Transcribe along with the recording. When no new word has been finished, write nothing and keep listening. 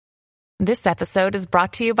This episode is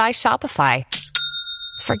brought to you by Shopify.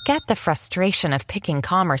 Forget the frustration of picking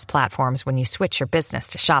commerce platforms when you switch your business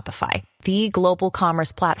to Shopify, the global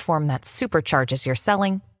commerce platform that supercharges your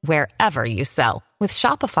selling wherever you sell. With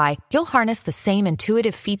Shopify, you'll harness the same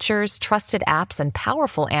intuitive features, trusted apps, and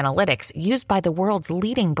powerful analytics used by the world's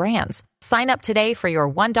leading brands. Sign up today for your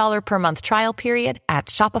 $1 per month trial period at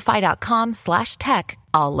shopify.com/tech,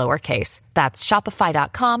 all lowercase. That's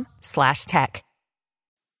shopify.com/tech.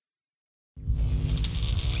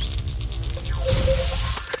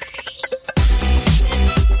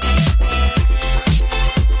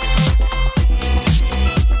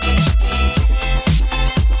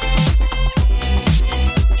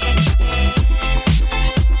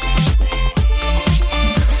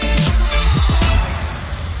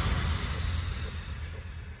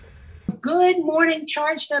 Good morning,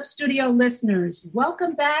 Charged Up Studio listeners.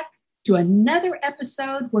 Welcome back to another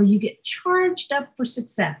episode where you get charged up for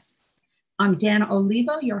success. I'm Dana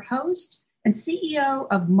Olivo, your host and CEO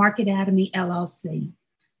of Market Atomy, LLC.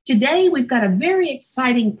 Today, we've got a very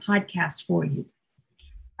exciting podcast for you.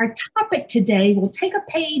 Our topic today will take a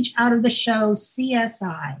page out of the show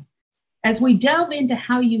CSI as we delve into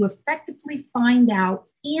how you effectively find out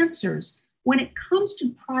answers when it comes to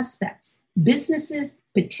prospects, businesses,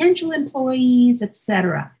 potential employees,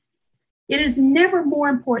 etc. It is never more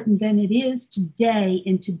important than it is today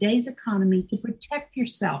in today's economy to protect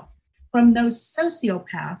yourself from those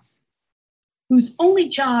sociopaths whose only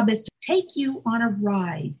job is to take you on a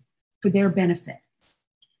ride for their benefit.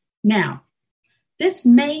 Now, this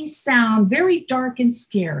may sound very dark and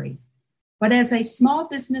scary, but as a small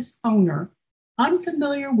business owner,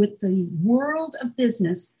 unfamiliar with the world of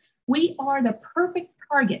business, we are the perfect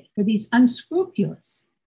target for these unscrupulous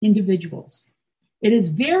individuals. It is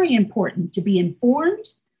very important to be informed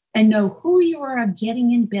and know who you are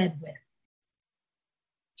getting in bed with.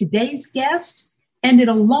 Today's guest ended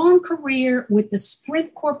a long career with the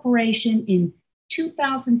Sprint Corporation in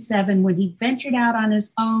 2007 when he ventured out on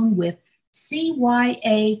his own with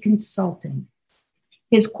CYA Consulting.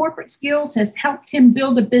 His corporate skills has helped him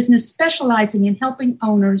build a business specializing in helping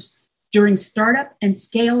owners during startup and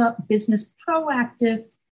scale-up business proactive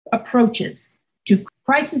approaches to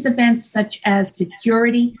crisis events such as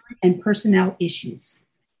security and personnel issues.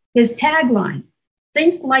 His tagline,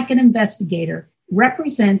 "Think like an investigator,"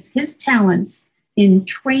 represents his talents in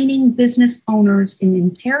training business owners in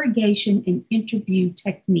interrogation and interview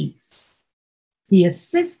techniques. He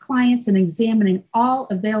assists clients in examining all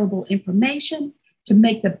available information to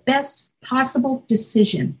make the best possible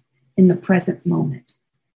decision in the present moment.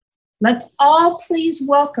 Let's all please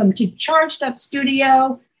welcome to Charged Up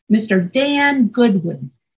Studio, Mr. Dan Goodwin.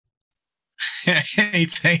 Hey,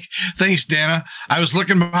 thanks, Dana. I was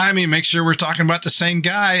looking behind me to make sure we're talking about the same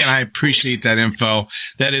guy, and I appreciate that info.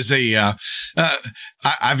 That is I've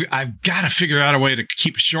got to figure out a way to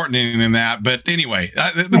keep shortening in that. But anyway,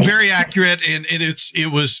 very accurate, and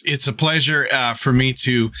it's a pleasure for me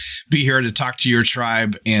to be here to talk to your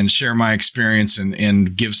tribe and share my experience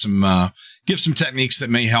and give some techniques that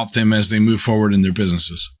may help them as they move forward in their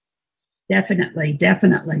businesses. Definitely.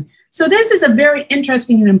 So this is a very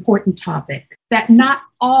interesting and important topic that not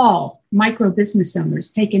all micro business owners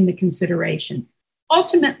take into consideration.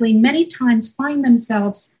 Ultimately, many times find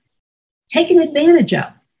themselves taken advantage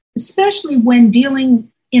of, especially when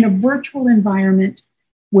dealing in a virtual environment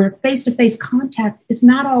where face-to-face contact is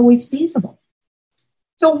not always feasible.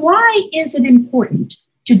 So why is it important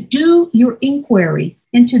to do your inquiry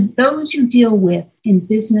into those you deal with in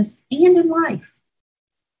business and in life?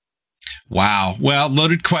 Wow. Well,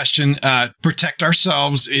 loaded question. Protect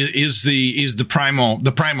ourselves is the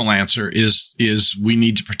primal answer is we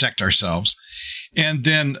need to protect ourselves. And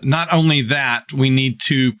then not only that, we need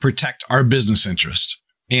to protect our business interest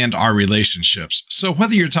and our relationships. So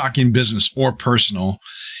whether you're talking business or personal,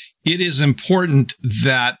 it is important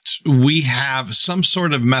that we have some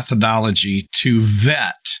sort of methodology to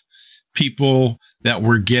vet people that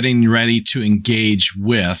we're getting ready to engage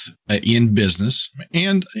with in business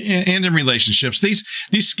and in relationships. These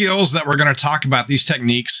skills that we're going to talk about, these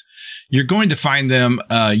techniques, you're going to find them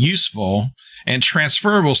useful and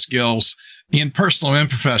transferable skills in personal and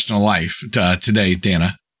professional life today,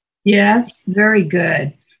 Dana. Yes, very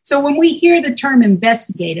good. So when we hear the term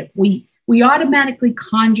investigative, we automatically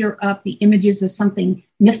conjure up the images of something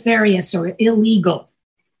nefarious or illegal,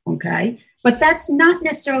 okay? But that's not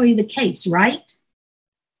necessarily the case, right?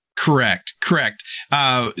 Correct.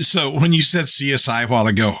 So when you said CSI a while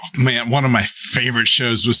ago, man, one of my favorite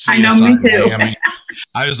shows was CSI. I know, me too. Miami.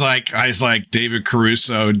 I was like David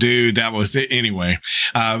Caruso, dude. That was anyway.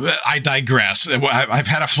 I digress. I've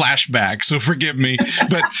had a flashback, so forgive me.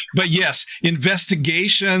 But yes,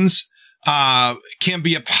 investigations can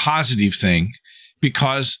be a positive thing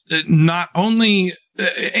because not only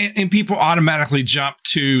and people automatically jump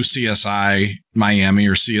to CSI Miami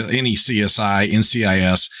or any CSI,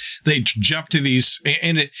 NCIS. They jump to these,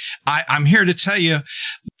 and I'm here to tell you,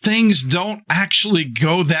 things don't actually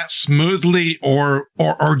go that smoothly, or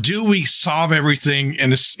do we solve everything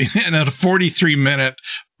in a 43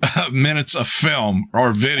 minutes of film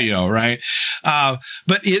or video, right?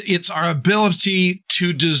 But it's our ability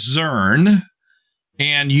to discern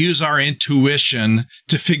and use our intuition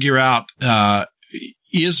to figure out,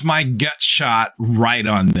 is my gut shot right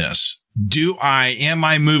on this? Am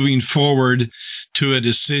I moving forward to a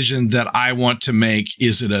decision that I want to make?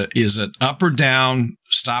 Is it up or down,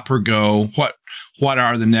 stop or go? What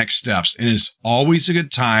are the next steps? And it's always a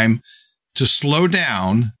good time to slow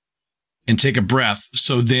down and take a breath.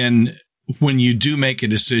 So then when you do make a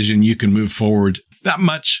decision, you can move forward that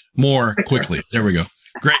much more quickly. There we go.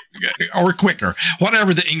 Great. Or quicker,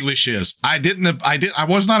 whatever the English is. I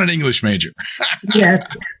was not an English major. Yes,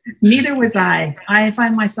 neither was I. I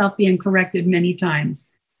find myself being corrected many times.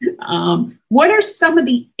 What are some of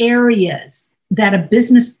the areas that a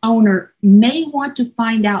business owner may want to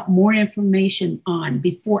find out more information on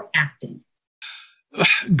before acting?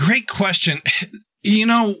 Great question. You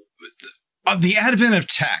know, the advent of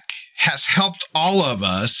tech has helped all of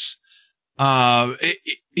us.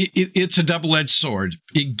 It's a double-edged sword.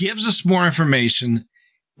 It gives us more information,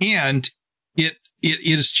 and it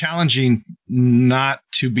is challenging not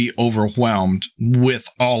to be overwhelmed with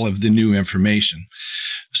all of the new information.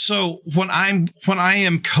 So when I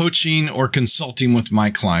am coaching or consulting with my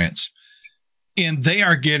clients, and they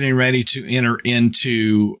are getting ready to enter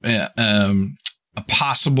into a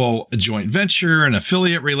possible joint venture, an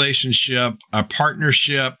affiliate relationship, a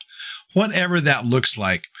partnership, whatever that looks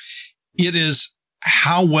like, it is,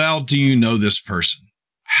 how well do you know this person?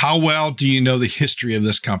 How well do you know the history of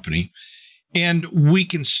this company? And we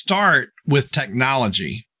can start with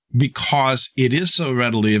technology because it is so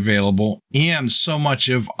readily available, and so much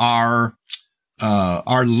of our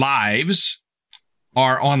lives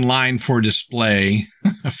are online for display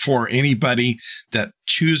for anybody that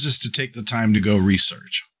chooses to take the time to go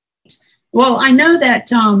research. Well, I know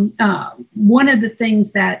that one of the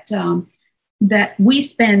things that we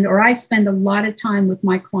spend, or I spend a lot of time with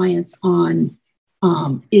my clients on,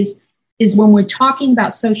 is when we're talking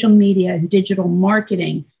about social media and digital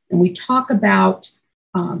marketing, and we talk about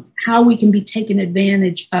how we can be taken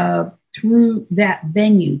advantage of through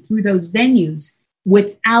those venues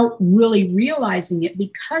without really realizing it,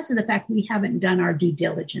 because of the fact we haven't done our due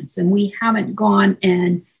diligence and we haven't gone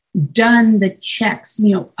and done the checks,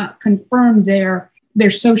 confirmed their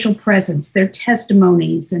social presence, their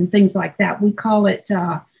testimonies, and things like that. We call it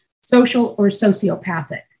social or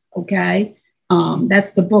sociopathic. Okay.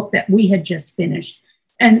 That's the book that we had just finished.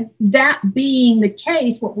 And that being the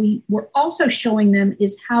case, what we were also showing them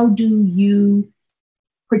is, how do you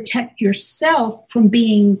protect yourself from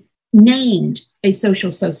being named a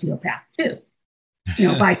social sociopath too?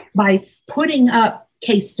 By putting up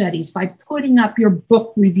case studies, by putting up your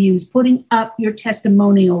book reviews, putting up your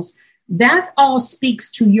testimonials. That all speaks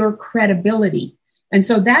to your credibility. And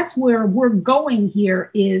so that's where we're going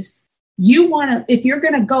here is, if you're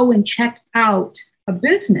going to go and check out a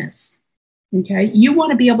business, okay, you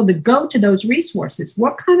want to be able to go to those resources.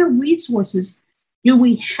 What kind of resources do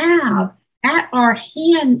we have at our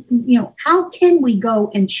hand? How can we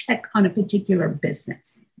go and check on a particular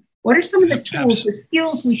business? What are some of the tools, the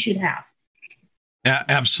skills we should have?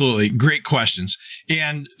 Absolutely. Great questions.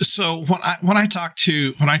 And so when I talk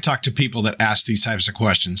to people that ask these types of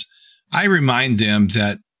questions, I remind them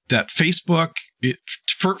that Facebook,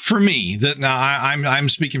 for me, that now I'm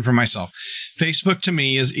speaking for myself, Facebook to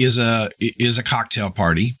me is a cocktail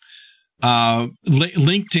party.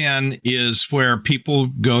 LinkedIn is where people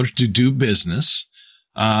go to do business.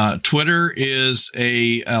 Twitter is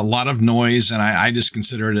a lot of noise, and I just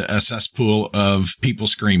consider it a cesspool of people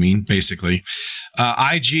screaming, basically.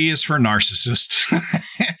 IG is for narcissists.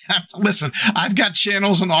 Listen, I've got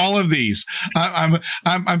channels on all of these. I'm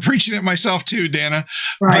preaching it myself too, Dana.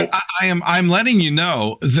 Right. But I'm letting you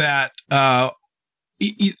know that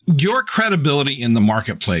your credibility in the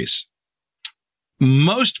marketplace.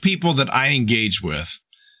 Most people that I engage with,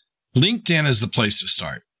 LinkedIn is the place to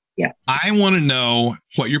start. Yeah. I want to know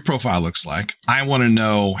what your profile looks like. I want to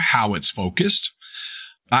know how it's focused.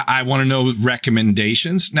 I want to know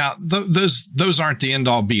recommendations. Now, those aren't the end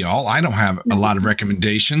all be all. I don't have a lot of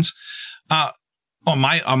recommendations. on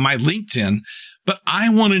my LinkedIn, but I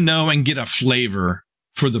want to know and get a flavor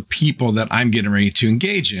for the people that I'm getting ready to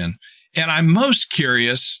engage in. And I'm most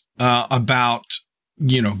curious about,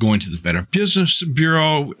 going to the Better Business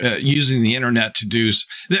Bureau, using the internet to do,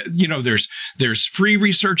 there's free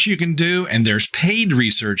research you can do and there's paid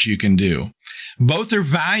research you can do. Both are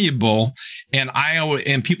valuable.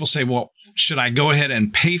 And people say, well, should I go ahead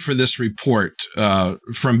and pay for this report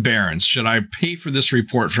from Barron's? Should I pay for this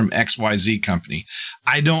report from XYZ company?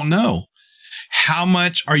 I don't know. How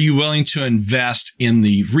much are you willing to invest in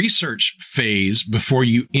the research phase before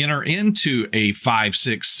you enter into a 5,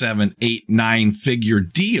 6, 7, 8, 9-figure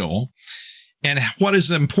deal? And what is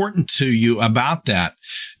important to you about that?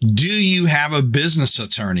 Do you have a business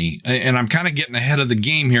attorney? And I'm kind of getting ahead of the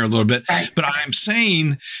game here a little bit, but I'm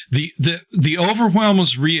saying the overwhelm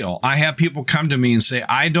is real. I have people come to me and say,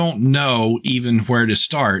 I don't know even where to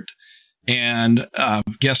start. And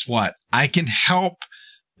guess what? I can help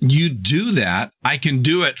you do that. I can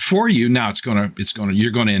do it for you. Now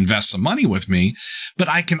you're going to invest some money with me, but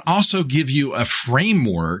I can also give you a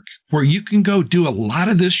framework where you can go do a lot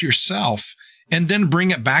of this yourself and then bring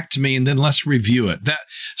it back to me, and then let's review it.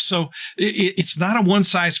 So it's not a one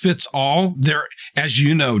size fits all. There, as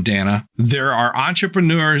you know, Dana, there are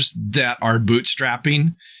entrepreneurs that are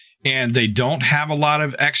bootstrapping and they don't have a lot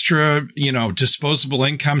of extra, disposable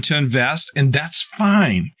income to invest, and that's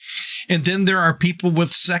fine. And then there are people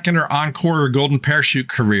with second or encore or golden parachute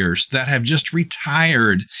careers that have just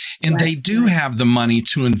retired, and they do have the money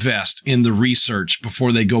to invest in the research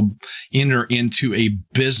before they go enter into a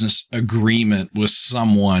business agreement with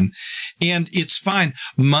someone. And it's fine.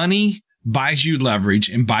 Money buys you leverage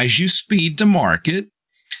and buys you speed to market.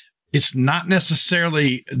 It's not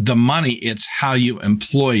necessarily the money, it's how you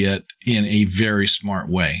employ it in a very smart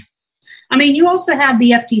way. I mean, you also have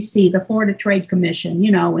the FTC, the Florida Trade Commission,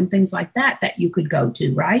 and things like that you could go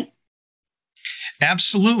to, right?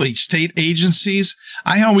 Absolutely. State agencies.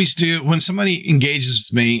 I always do. When somebody engages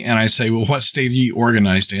with me and I say, well, what state are you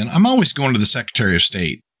organized in? I'm always going to the Secretary of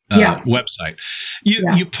State. Website.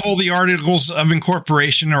 You pull the articles of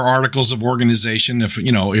incorporation or articles of organization, if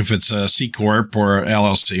it's a C Corp or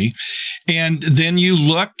LLC, and then you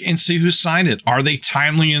look and see who signed it. Are they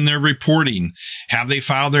timely in their reporting? Have they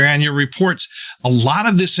filed their annual reports? A lot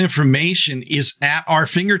of this information is at our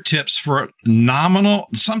fingertips for nominal,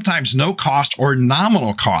 sometimes no cost or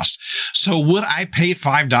nominal cost. So would I pay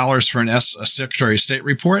 $5 for a Secretary of State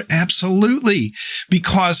report? Absolutely,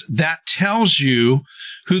 because that tells you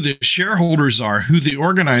who the shareholders are, who the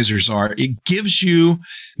organizers are. It gives you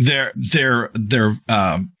their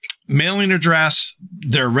mailing address,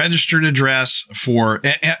 their registered address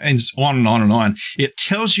and on and on and on. It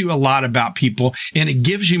tells you a lot about people, and it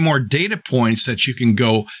gives you more data points that you can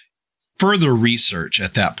go further research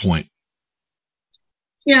at that point.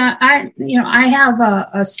 Yeah, I have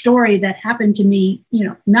a story that happened to me,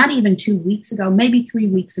 not even 2 weeks ago, maybe 3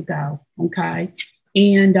 weeks ago. Okay.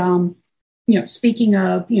 And, speaking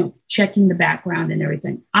of, checking the background and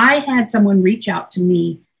everything, I had someone reach out to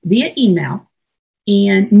me via email,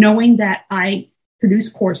 and knowing that I produce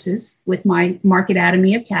courses with my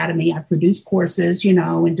Marketatomy Academy, I produce courses,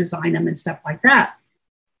 and design them and stuff like that.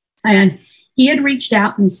 And he had reached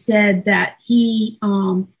out and said that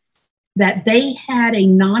that they had a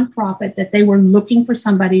nonprofit that they were looking for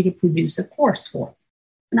somebody to produce a course for.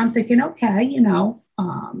 And I'm thinking, okay,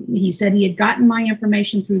 he said he had gotten my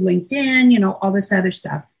information through LinkedIn, all this other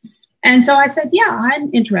stuff. And so I said, yeah,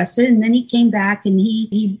 I'm interested. And then he came back and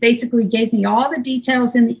he basically gave me all the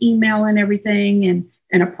details in the email and everything,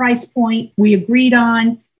 and a price point we agreed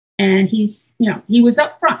on. And he was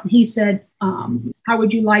upfront. He said, how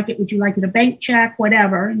would you like it? Would you like it a bank check,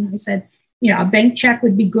 whatever? And I said, a bank check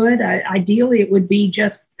would be good. Ideally, it would be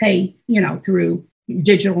just pay, through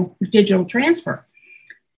digital transfer.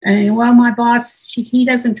 And well, my boss, he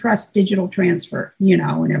doesn't trust digital transfer,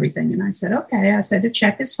 and everything. And I said, okay. I said, a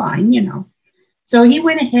check is fine, So he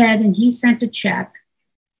went ahead and he sent a check.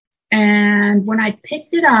 And when I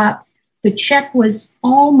picked it up, the check was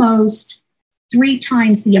almost 3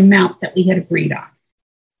 times the amount that we had agreed on.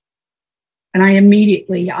 And I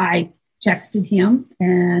texted him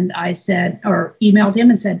and I said, or emailed him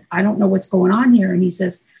and said, I don't know what's going on here. And he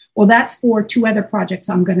says, well, that's for 2 other projects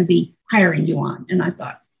I'm going to be hiring you on. And I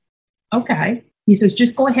thought, okay. He says,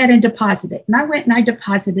 just go ahead and deposit it. And I went and I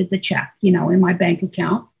deposited the check, in my bank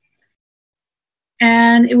account.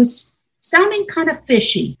 And it was sounding kind of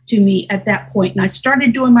fishy to me at that point. And I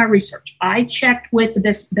started doing my research. I checked with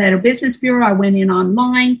the Better Business Bureau. I went in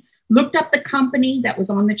online, looked up the company that was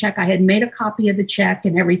on the check. I had made a copy of the check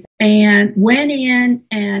and everything, and went in,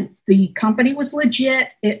 and the company was legit.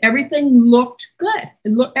 Everything looked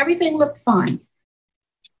good. Everything looked fine.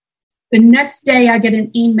 The next day, I get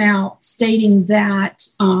an email stating that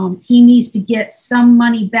he needs to get some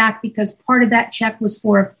money back because part of that check was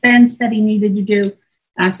for a fence that he needed to do.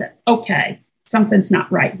 And I said, okay, something's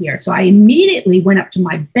not right here. So I immediately went up to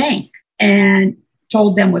my bank and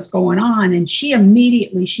told them what's going on. And she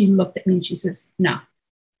looked at me and she says, no,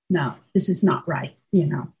 this is not right,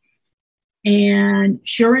 And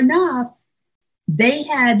sure enough, they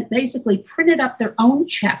had basically printed up their own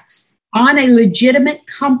checks on a legitimate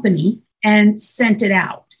company and sent it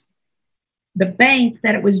out. The bank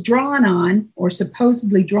that it was drawn on or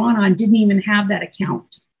supposedly drawn on didn't even have that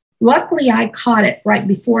account. Luckily, I caught it right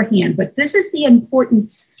beforehand, but this is the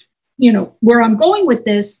importance, where I'm going with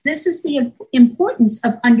this. This is the importance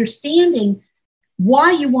of understanding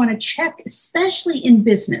why you want to check, especially in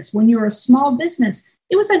business. When you're a small business,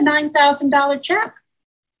 it was a $9,000 check.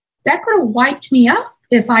 That could have wiped me up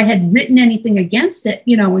if I had written anything against it,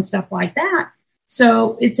 and stuff like that.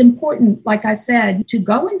 So it's important, like I said, to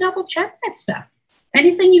go and double check that stuff.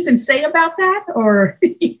 Anything you can say about that, or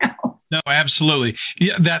No, absolutely.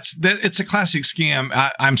 Yeah, it's a classic scam.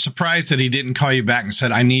 I'm surprised that he didn't call you back and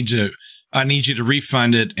said, I need you to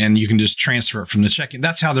refund it, and you can just transfer it from the checking.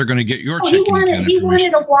 That's how they're going to get your checking account. He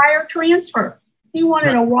wanted a wire transfer. He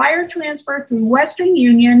wanted a wire transfer through Western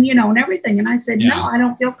Union, and everything. And I said, no, I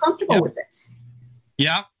don't feel comfortable with this.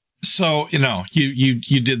 Yeah. So,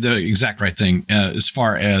 you did the exact right thing as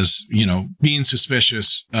far as, being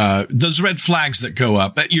suspicious, those red flags that go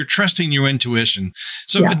up, that you're trusting your intuition.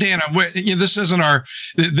 So, Dana, this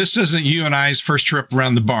isn't you and I's first trip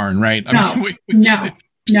around the barn, right? No.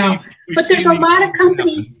 But there's a lot of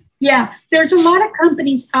companies. Yeah. There's a lot of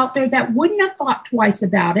companies out there that wouldn't have thought twice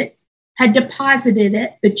about it, had deposited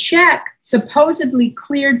it. The check supposedly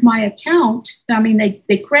cleared my account. I mean,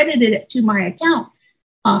 they credited it to my account.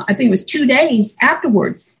 I think it was 2 days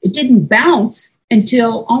afterwards. It didn't bounce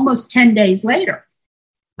until almost 10 days later.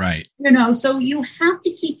 Right. So you have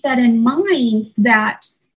to keep that in mind, that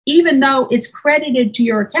even though it's credited to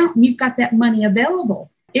your account and you've got that money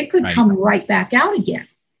available, it could come right back out again.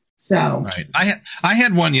 So I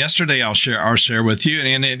had one yesterday. I'll share with you,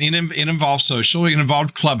 and it involved social. It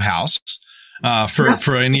involved Clubhouse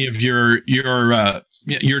for any of your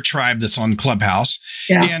tribe that's on Clubhouse.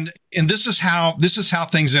 Yeah. And this is how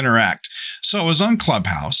things interact. So I was on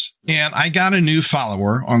Clubhouse, and I got a new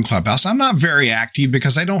follower on Clubhouse. I'm not very active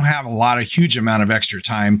because I don't have a huge amount of extra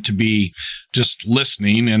time to be just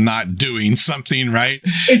listening and not doing something, right?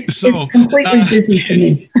 It's completely busy for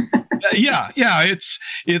me. Yeah.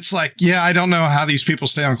 It's like, I don't know how these people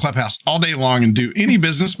stay on Clubhouse all day long and do any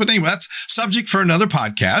business. But anyway, that's subject for another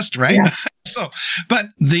podcast, right? Yeah.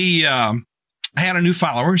 I had a new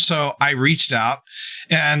follower, so I reached out,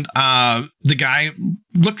 and the guy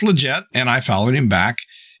looked legit, and I followed him back.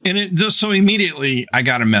 And so immediately I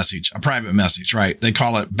got a private message, right? They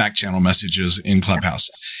call it back channel messages in Clubhouse.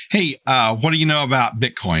 Hey, what do you know about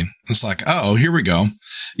Bitcoin? It's like, oh, here we go.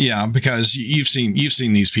 Yeah, because you've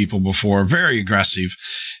seen these people before, very aggressive.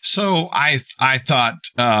 So I thought,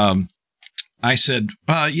 I said,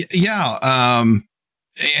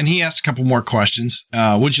 and he asked a couple more questions.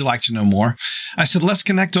 Would you like to know more? I said, let's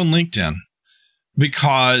connect on LinkedIn,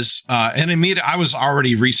 because, and immediately I was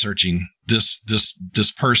already researching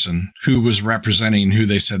this person who was representing who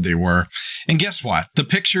they said they were. And guess what? The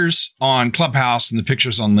pictures on Clubhouse and the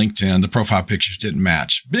pictures on LinkedIn, the profile pictures didn't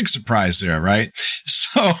match. Big surprise there, right?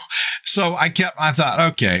 So I thought,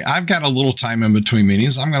 okay, I've got a little time in between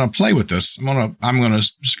meetings. I'm going to play with this. I'm going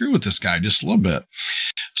to screw with this guy just a little bit.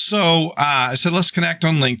 So I said, let's connect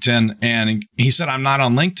on LinkedIn. And he said, I'm not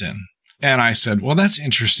on LinkedIn. And I said, well, that's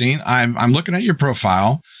interesting. I'm looking at your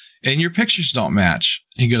profile and your pictures don't match.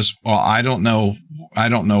 He goes, well, I don't know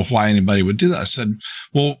why anybody would do that. I said,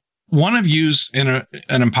 well, one of you's an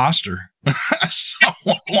imposter. So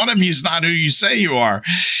one of you's not who you say you are.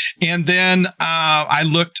 And then I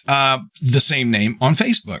looked the same name on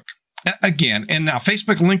Facebook again. And now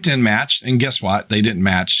Facebook and LinkedIn matched. And guess what? They didn't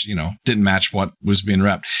match, didn't match what was being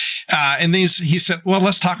repped. And he said, well,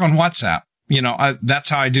 let's talk on WhatsApp. That's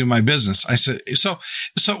how I do my business. I said, so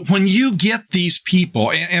when you get these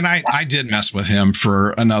people, and I did mess with him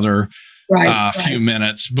for another few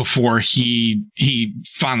minutes before he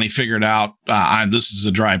finally figured out, this is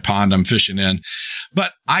a dry pond I'm fishing in.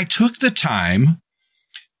 But I took the time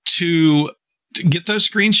to get those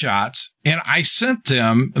screenshots, and I sent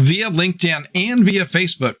them via LinkedIn and via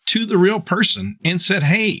Facebook to the real person and said,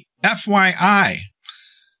 hey, FYI,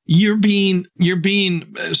 you're being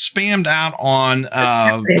spammed out on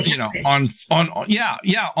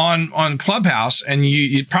on Clubhouse, and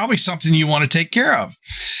you probably something you want to take care of.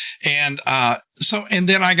 And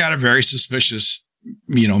then I got a very suspicious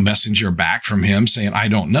messenger back from him saying, I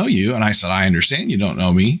don't know you. And I said, I understand you don't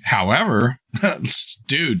know me. However,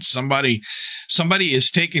 dude, somebody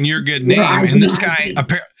is taking your good name. And this guy,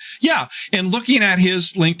 and looking at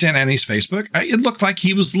his LinkedIn and his Facebook, it looked like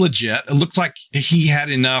he was legit. It looked like he had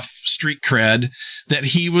enough street cred that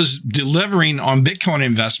he was delivering on Bitcoin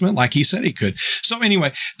investment like he said he could. So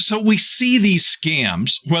anyway, we see these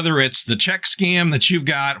scams, whether it's the check scam that you've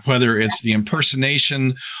got, whether it's the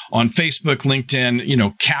impersonation on Facebook, LinkedIn,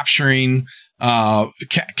 capturing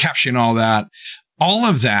all that. All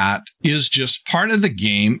of that is just part of the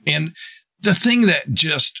game. And the thing that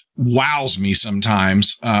just wows me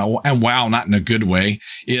sometimes, and wow, not in a good way,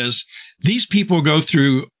 is these people go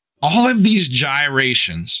through all of these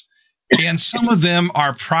gyrations, and some of them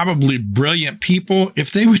are probably brilliant people.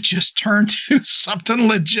 If they would just turn to something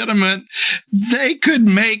legitimate, they could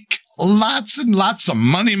make lots and lots of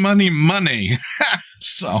money.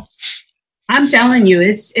 So I'm telling you,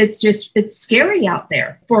 it's scary out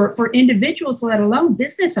there for individuals, let alone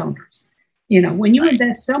business owners. When you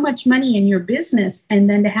invest so much money in your business and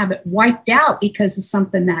then to have it wiped out because of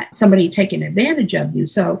something that somebody taking advantage of you.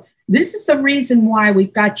 So this is the reason why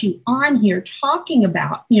we've got you on here talking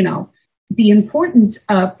about, the importance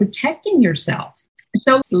of protecting yourself.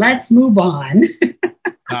 So let's move on.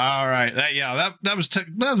 All right. That was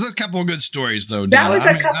a couple of good stories, though. Dana.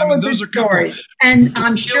 That was a couple of good stories. And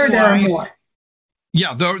I'm sure there are more.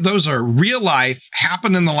 Yeah, those are real life,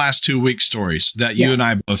 happened in the last 2 weeks stories that you and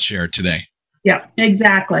I both shared today. Yeah,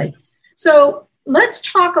 exactly. So let's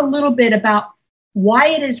talk a little bit about why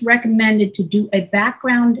it is recommended to do a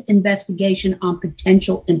background investigation on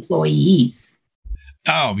potential employees.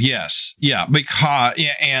 Oh, yes. Yeah.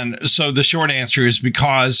 And so the short answer is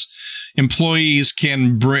because employees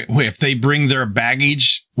can if they bring their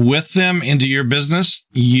baggage with them into your business,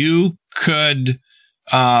 you could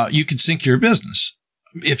sink your business.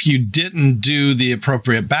 If you didn't do the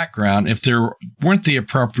appropriate background, if there weren't the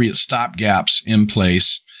appropriate stopgaps in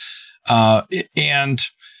place, and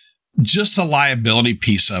just a liability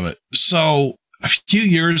piece of it. So a few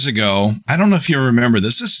years ago, I don't know if you remember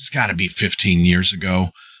this has got to be 15 years ago,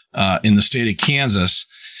 in the state of Kansas,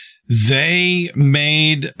 they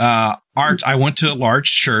made, I went to a large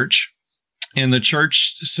church, and the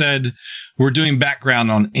church said, we're doing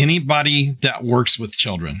background on anybody that works with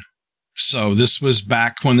children. So this was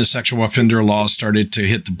back when the sexual offender law started to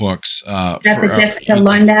hit the books. That's the Jessica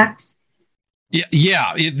Lund Act?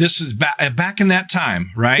 Yeah. This is back in that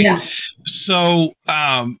time, right? Yeah. So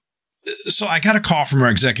I got a call from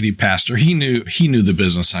our executive pastor. He knew the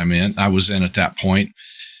business I was in at that point.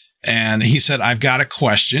 And he said, I've got a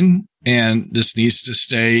question, and this needs to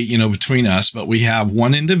stay, between us, but we have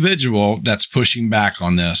one individual that's pushing back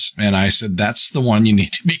on this. And I said, that's the one you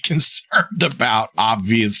need to be concerned about,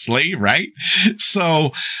 obviously. Right.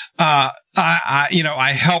 So,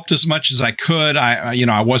 I helped as much as I could.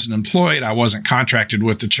 I wasn't employed. I wasn't contracted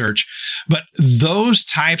with the church, but those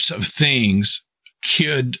types of things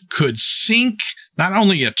could sink not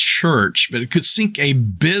only a church, but it could sink a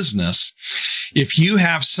business. If you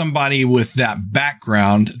have somebody with that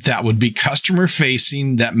background that would be customer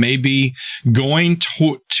facing, that may be going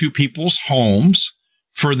to people's homes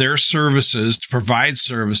for their services, to provide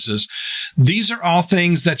services, these are all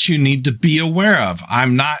things that you need to be aware of.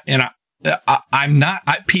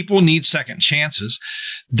 People need second chances.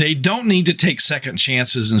 They don't need to take second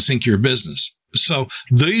chances and sink your business. So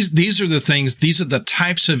these are the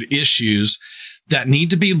types of issues that need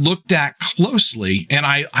to be looked at closely. And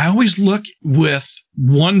I always look with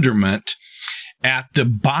wonderment at the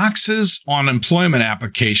boxes on employment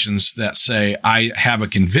applications that say, I have a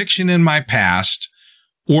conviction in my past,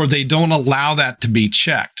 or they don't allow that to be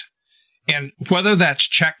checked. And whether that's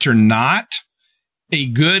checked or not, a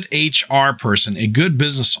good HR person, a good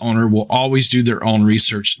business owner will always do their own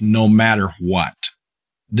research no matter what.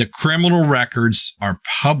 The criminal records are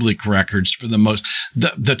public records for the most.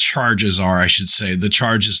 The charges are, I should say, the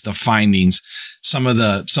charges, the findings. Some of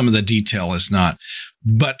the detail is not.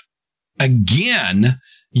 But again,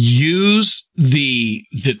 use the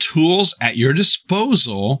tools at your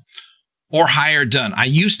disposal, or hire done. I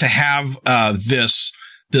used to have this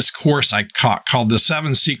course I called the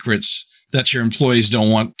 7 Secrets that your employees don't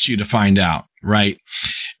want you to find out. Right.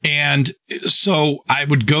 And so I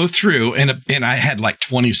would go through and I had like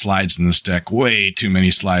 20 slides in this deck, way too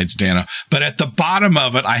many slides, Dana. But at the bottom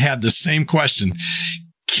of it, I had the same question.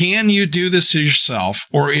 Can you do this yourself,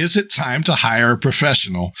 or is it time to hire a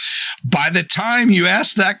professional? By the time you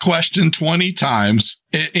ask that question 20 times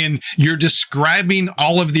and you're describing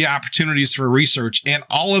all of the opportunities for research and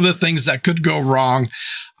all of the things that could go wrong,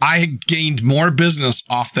 I gained more business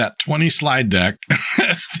off that 20 slide deck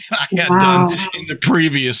than I had done in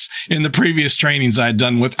the previous trainings I had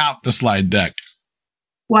done without the slide deck.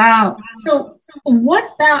 Wow. So what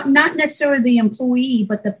about not necessarily the employee,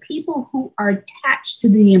 but the people who are attached to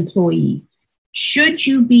the employee? Should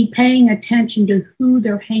you be paying attention to who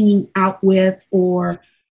they're hanging out with, or,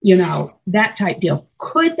 that type deal?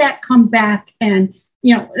 Could that come back? And,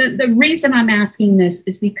 the reason I'm asking this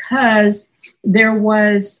is because there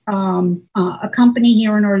was a company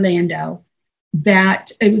here in Orlando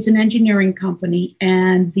that it was an engineering company,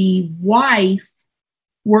 and the wife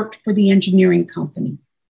worked for the engineering company.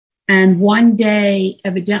 And one day,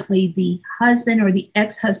 evidently, the husband or the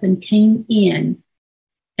ex-husband came in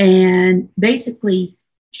and basically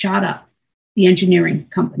shot up the engineering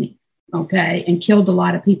company, okay, and killed a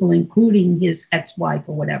lot of people, including his ex-wife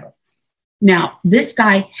or whatever. Now, this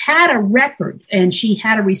guy had a record, and she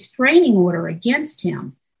had a restraining order against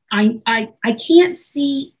him. I can't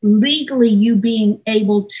see legally you being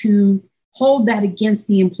able to hold that against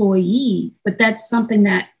the employee, but that's something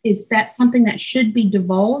that should be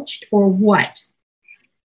divulged, or what?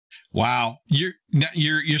 Wow,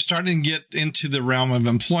 you're starting to get into the realm of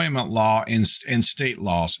employment law and state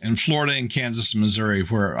laws in Florida and Kansas and Missouri,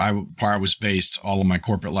 where I was based all of my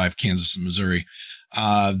corporate life, Kansas and Missouri.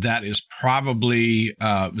 That is probably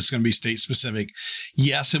it's going to be state specific.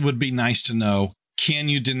 Yes, it would be nice to know: can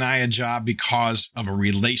you deny a job because of a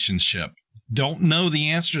relationship? Don't know the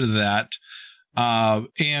answer to that.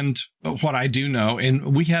 And what I do know,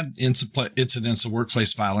 and we had incidents of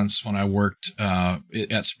workplace violence when I worked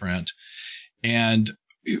at Sprint. And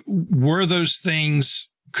could those things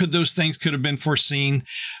could have been foreseen?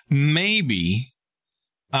 Maybe.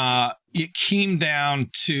 It came down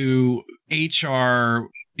to HR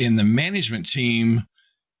in the management team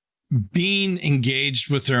being engaged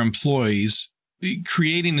with their employees,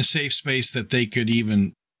 creating a safe space that they could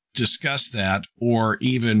even discuss that or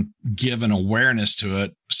even give an awareness to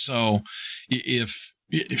it. So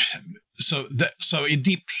so it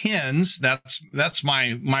depends. That's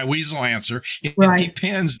my weasel answer. It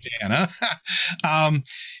depends, Dana. And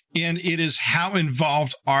it is, how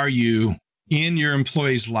involved are you in your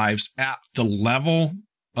employees' lives at the level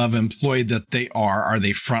of employee that they are? Are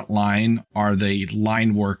they frontline? Are they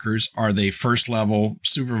line workers? Are they first level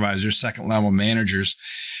supervisors, second level managers?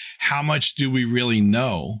 How much do we really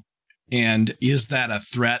know? And is that a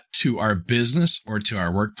threat to our business or to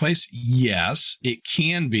our workplace? Yes, it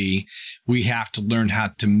can be. We have to learn how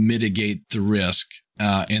to mitigate the risk.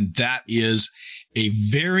 And that is a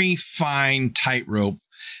very fine tightrope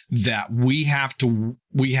that we have to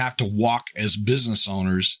walk as business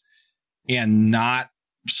owners and not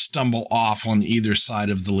stumble off on either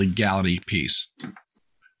side of the legality piece.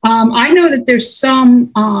 I know that there's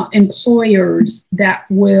some employers that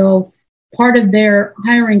will, part of their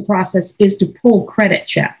hiring process is to pull credit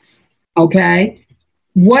checks. Okay.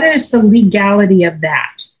 What is the legality of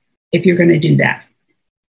that if you're going to do that?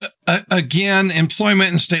 Again,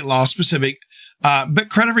 employment and state law specific. But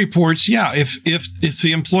credit reports, yeah, if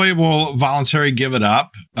the employee will voluntarily give it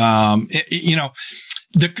up,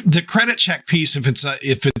 the credit check piece, if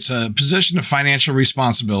it's a position of financial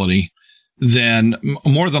responsibility, then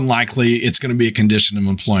more than likely it's going to be a condition of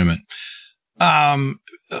employment.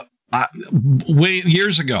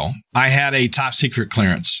 Years ago, I had a top secret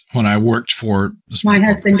clearance when I worked for. My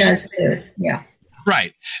husband does too. Yeah.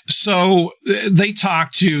 Right. So they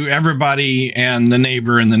talk to everybody and the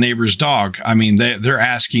neighbor and the neighbor's dog. I mean, they're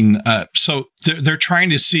asking, so they're trying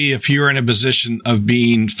to see if you're in a position of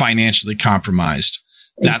being financially compromised.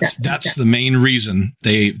 That's the main reason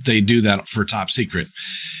they do that for top secret.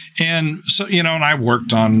 And so, and I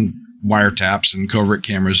worked on wiretaps and covert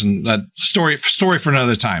cameras, and that story for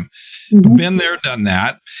another time. Mm-hmm. Been there, done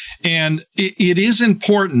that. And it is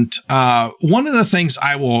important. One of the things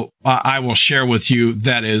I will share with you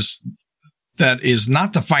that is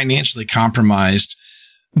not the financially compromised,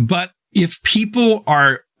 but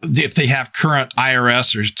if they have current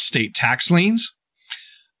IRS or state tax liens,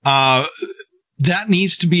 that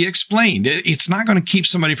needs to be explained. It's not going to keep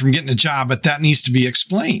somebody from getting a job, but that needs to be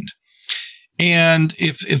explained. And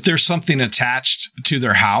if there's something attached to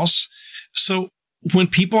their house, so when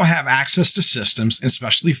people have access to systems,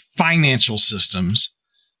 especially financial systems,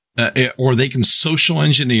 or they can social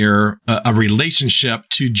engineer a relationship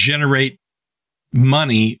to generate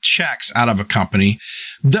money, checks out of a company,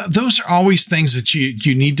 those are always things that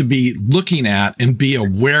you need to be looking at and be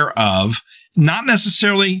aware of, not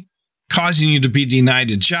necessarily causing you to be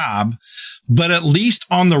denied a job, but at least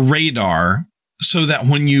on the radar, so that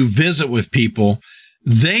when you visit with people,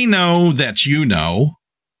 they know that you know,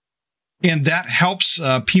 and that helps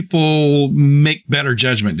people make better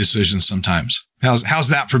judgment decisions sometimes. How's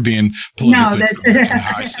that for being politically? No, that's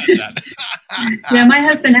how I said that. Yeah, my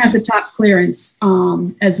husband has a top clearance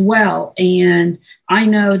as well, and I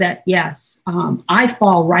know that yes, I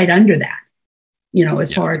fall right under that.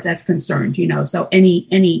 As far as that's concerned, so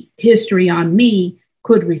any history on me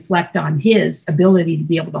could reflect on his ability to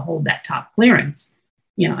be able to hold that top clearance.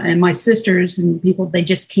 And my sisters and people, they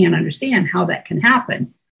just can't understand how that can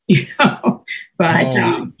happen. But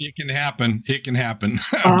it can happen. It can happen.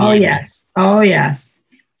 Oh yes. Oh yes.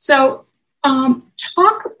 So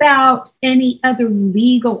talk about any other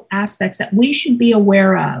legal aspects that we should be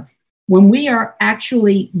aware of when we are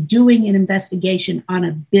actually doing an investigation on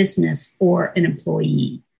a business or an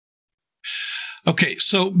employee. Okay,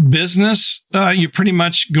 so business, you're pretty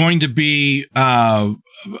much going to be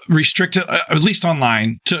restricted, at least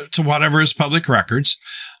online, to whatever is public records.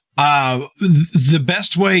 The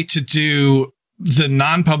best way to do the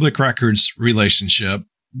non-public records relationship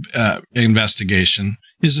investigation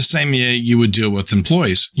is the same way you would do it with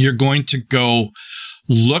employees. You're going to go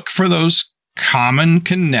look for those common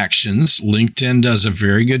connections. LinkedIn does a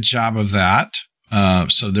very good job of that.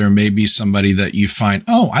 So there may be somebody that you find,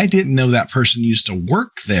 I didn't know that person used to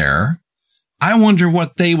work there. I wonder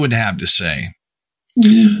what they would have to say.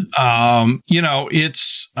 Mm-hmm.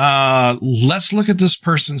 It's, let's look at this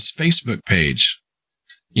person's Facebook page.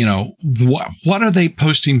 What are they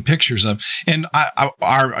posting pictures of? And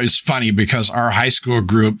it's funny because our high school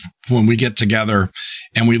group, when we get together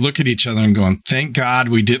and we look at each other and going, thank God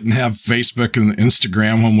we didn't have Facebook and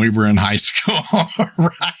Instagram when we were in high school.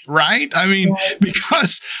 Right? I mean,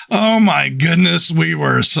 because, oh my goodness, we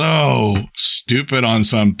were so stupid on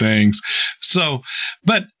some things. So,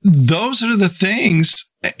 but those are the things,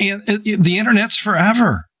 and the internet's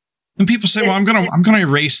forever. And people say, well, I'm going to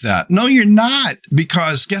erase that. No, you're not,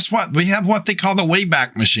 because guess what? We have what they call the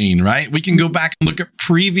Wayback Machine, right? We can go back and look at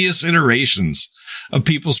previous iterations of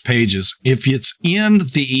people's pages. If it's in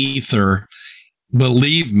the ether,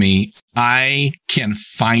 believe me, I can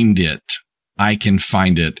find it. I can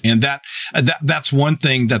find it. And that's one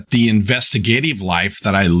thing that the investigative life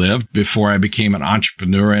that I lived before I became an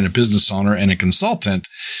entrepreneur and a business owner and a consultant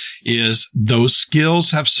is those skills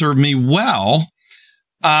have served me well.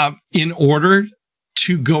 In order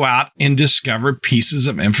to go out and discover pieces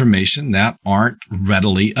of information that aren't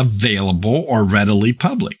readily available or readily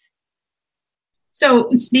public.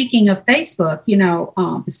 So speaking of Facebook,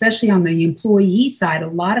 especially on the employee side, a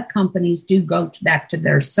lot of companies do go back to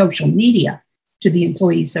their social media, to the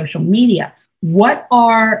employee's social media. What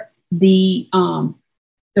are the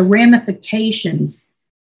ramifications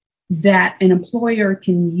that an employer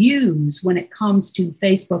can use when it comes to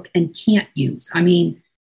Facebook and can't use? I mean,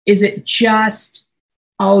 is it just,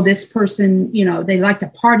 this person, they like to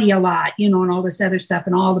party a lot, and all this other stuff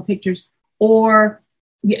and all the pictures? Or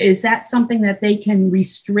is that something that they can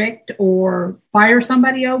restrict or fire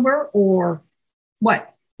somebody over? Or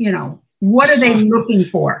what? What are they looking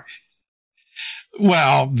for?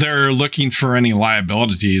 Well, they're looking for any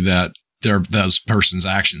liability that those person's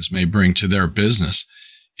actions may bring to their business.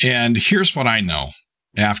 And here's what I know.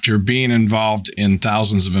 After being involved in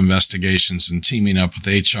thousands of investigations and teaming up with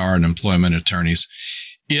HR and employment attorneys,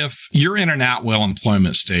 if you're in an at-will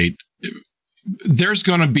employment state, there's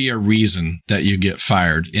going to be a reason that you get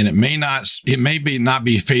fired. And it may not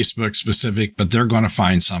be Facebook specific, but they're going to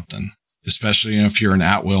find something, especially if you're in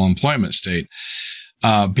at-will employment state,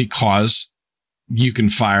 because you can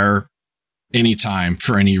fire anytime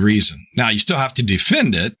for any reason. Now, you still have to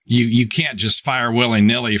defend it. You can't just fire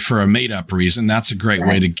willy-nilly for a made-up reason. That's a great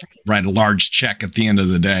way to write a large check at the end of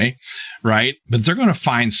the day, right? But they're going to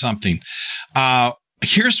find something.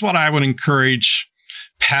 Here's what I would encourage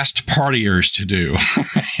past partiers to do,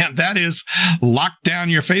 and that is lock down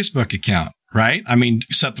your Facebook account, right? I mean,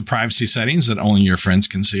 set the privacy settings that only your friends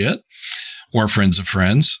can see it, or friends of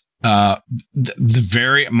friends.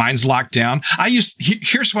 Mine's locked down.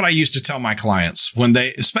 Here's what I used to tell my clients when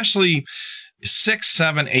they, especially 6,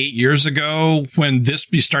 7, 8 years ago, when this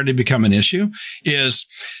started to become an issue, is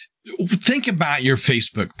think about your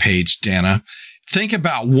Facebook page, Dana. Think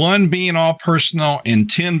about 1 being all personal and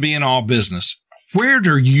 10 being all business. where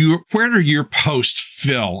do your posts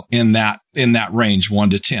fill in that range 1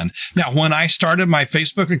 to 10? Now, when I started my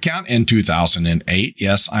Facebook account in 2008,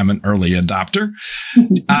 yes, I'm an early adopter.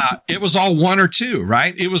 It was all 1 or 2,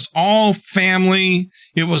 right? It was all family.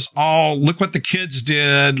 It was all, look what the kids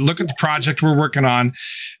did. Look at the project we're working on.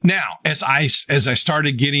 Now, as I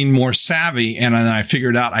started getting more savvy and then I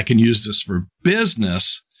figured out I can use this for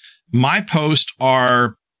business, my posts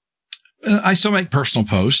are, I still make personal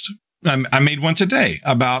posts. I made one today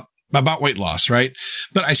about weight loss, right?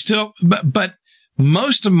 But but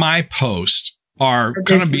most of my posts are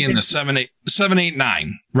going to be in the 7, 8,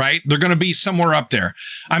 9, right? They're going to be somewhere up there.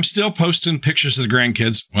 I'm still posting pictures of the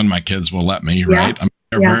grandkids when my kids will let me, right?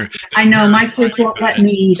 I know my kids won't let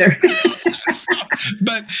me either.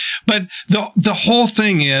 But the whole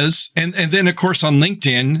thing is, and then of course on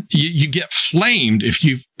LinkedIn, you get flamed if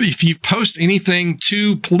you post anything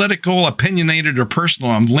too political, opinionated, or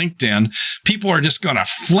personal on LinkedIn. People are just going to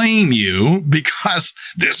flame you because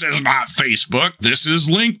this is not Facebook. This is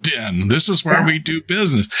LinkedIn. This is where we do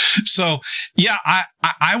business. So yeah,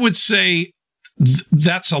 I would say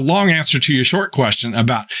that's a long answer to your short question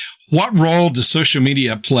about what role does social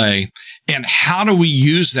media play and how do we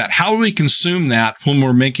use that? How do we consume that when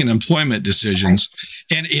we're making employment decisions?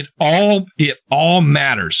 And it all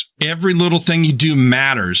matters. Every little thing you do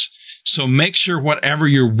matters. So make sure whatever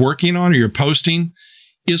you're working on or you're posting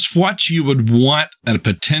is what you would want a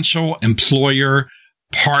potential employer,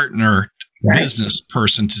 partner, business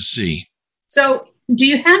person to see. So do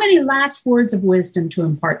you have any last words of wisdom to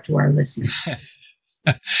impart to our listeners?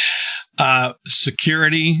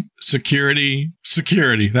 Security.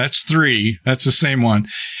 That's 3. That's the same one.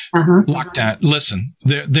 Lockdown. Listen,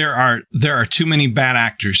 there are too many bad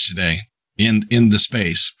actors today in the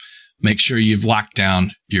space. Make sure you've locked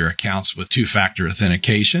down your accounts with 2-factor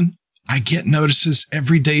authentication. I get notices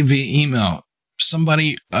every day via email.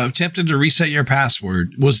 Somebody attempted to reset your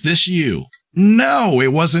password. Was this you? No,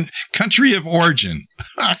 it wasn't. Country of origin,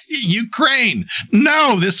 Ukraine.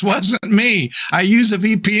 No, this wasn't me. I use a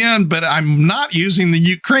VPN, but I'm not using the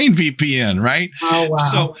Ukraine VPN, right? Oh,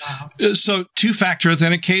 wow. So 2-factor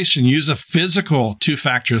authentication, use a physical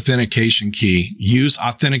 2-factor authentication key. Use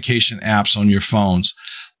authentication apps on your phones.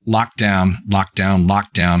 Lockdown.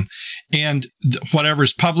 And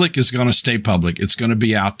whatever's public is going to stay public. It's going to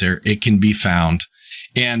be out there. It can be found.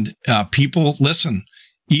 And people, listen,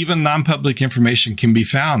 even non-public information can be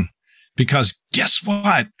found because guess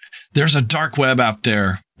what? There's a dark web out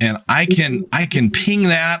there and I can ping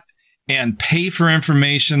that and pay for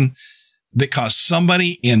information because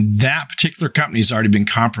somebody in that particular company has already been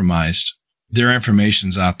compromised. Their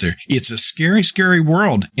information's out there. It's a scary, scary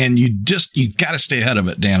world. And you got to stay ahead of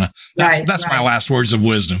it, Dana. That's my last words of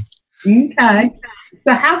wisdom. Okay.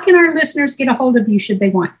 So how can our listeners get a hold of you should they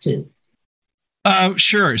want to?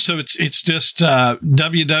 Sure. So it's just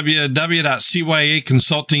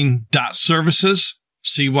www.cyaconsulting.services,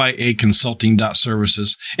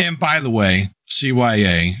 cyaconsulting.services. And by the way,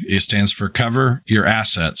 CYA, it stands for Cover Your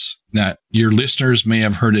Assets. Now, your listeners may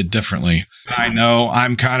have heard it differently. I know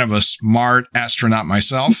I'm kind of a smart astronaut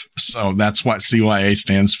myself, so that's what CYA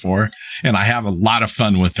stands for. And I have a lot of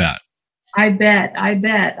fun with that. I bet. I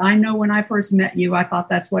know when I first met you, I thought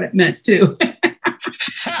that's what it meant too.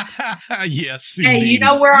 Yes. Hey, indeed. you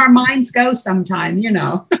know where our minds go sometime, you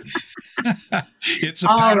know. It's a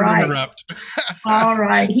pattern interrupt. All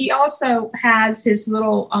right. He also has his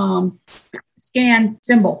little scan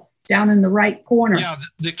symbol down in the right corner. Yeah,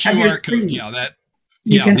 the QR code. Yeah, that.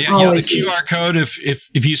 The QR code. If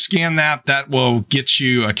you scan that will get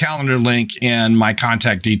you a calendar link and my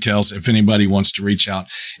contact details if anybody wants to reach out.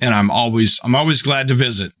 And I'm always glad to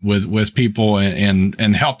visit with people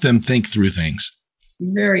and help them think through things.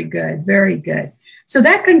 Very good. Very good. So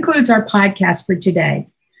that concludes our podcast for today.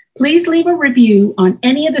 Please leave a review on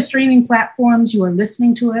any of the streaming platforms you are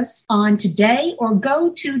listening to us on today, or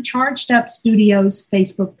go to Charged Up Studios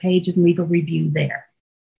Facebook page and leave a review there.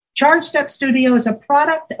 Charged Up Studio is a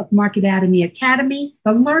product of Marketatomy Academy,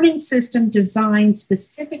 the learning system designed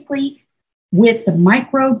specifically with the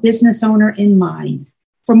micro business owner in mind.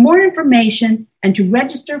 For more information and to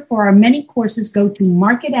register for our many courses, go to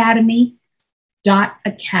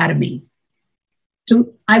marketatomy.academy.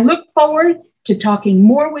 So I look forward to talking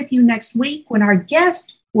more with you next week when our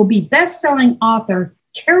guest will be best-selling author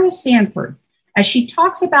Carol Sanford as she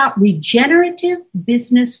talks about regenerative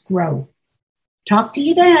business growth. Talk to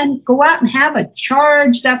you then. Go out and have a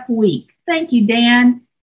charged up week. Thank you, Dan.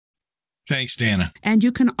 Thanks, Dana. And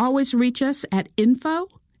you can always reach us at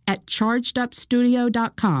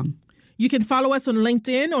info@chargedupstudio.com. You can follow us on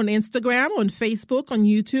LinkedIn, on Instagram, on Facebook, on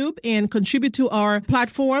YouTube, and contribute to our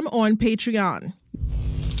platform on Patreon.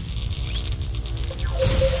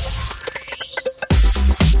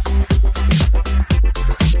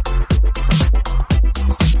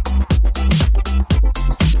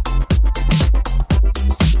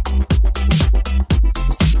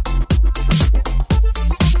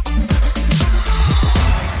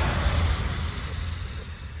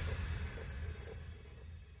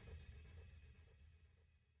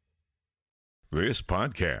 This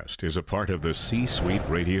podcast is a part of the C-Suite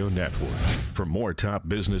Radio Network. For more top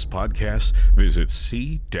business podcasts, visit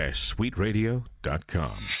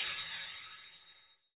c-suiteradio.com.